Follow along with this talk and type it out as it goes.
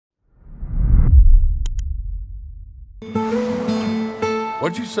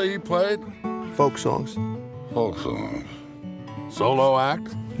What'd you say you played? Folk songs. Folk songs. Solo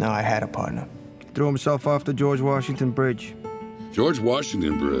act? No, I had a partner. Threw himself off the George Washington Bridge. George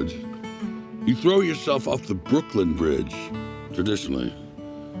Washington Bridge? You throw yourself off the Brooklyn Bridge, traditionally.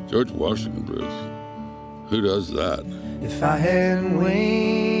 George Washington Bridge. Who does that? If I had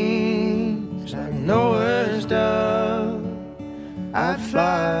wings like Noah's dove, I'd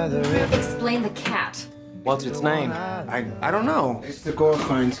fly the river. Explain the cat. What's its name? I don't know. It's the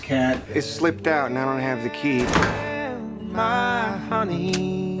Gorfin's cat. It slipped out and I don't have the key. My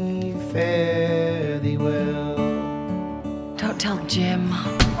honey, fare thee well. Don't tell Jim.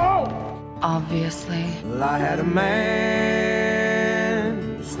 Oh! Obviously. Well, I had a man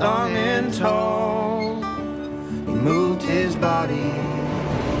strong and tall. He moved his body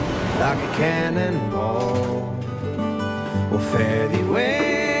like a cannonball. Well, fare thee well.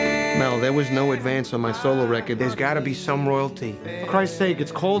 Mel, there was no advance on my solo record. There's got to be some royalty. For Christ's sake,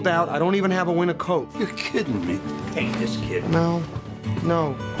 it's cold out. I don't even have a winter coat. You're kidding me. Hey, this kid. Mel,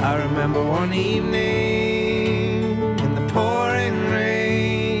 no. I remember one evening in the pouring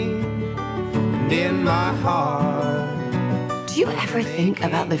rain, and in my heart. Do you ever think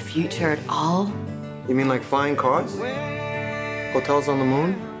about the future at all? You mean like flying cars? Hotels on the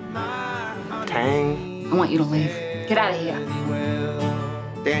moon? Tang? I want you to leave. Get out of here.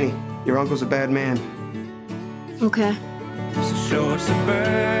 Danny, your uncle's a bad man. Okay. So show us a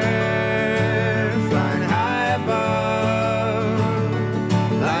bird flying high above.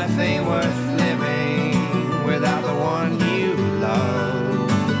 Life ain't worth living without the one you love.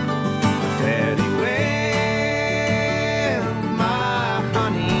 Fare thee well, my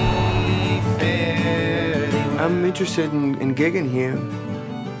honey, fare thee well. I'm interested in gigging here.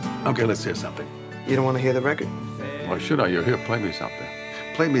 Okay, let's hear something. You don't want to hear the record? Why should I? You're here. Play me something.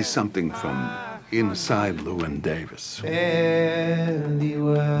 Play me something from Inside Llewyn Davis. Fare thee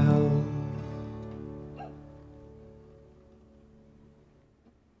well.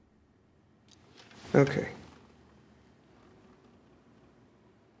 Okay.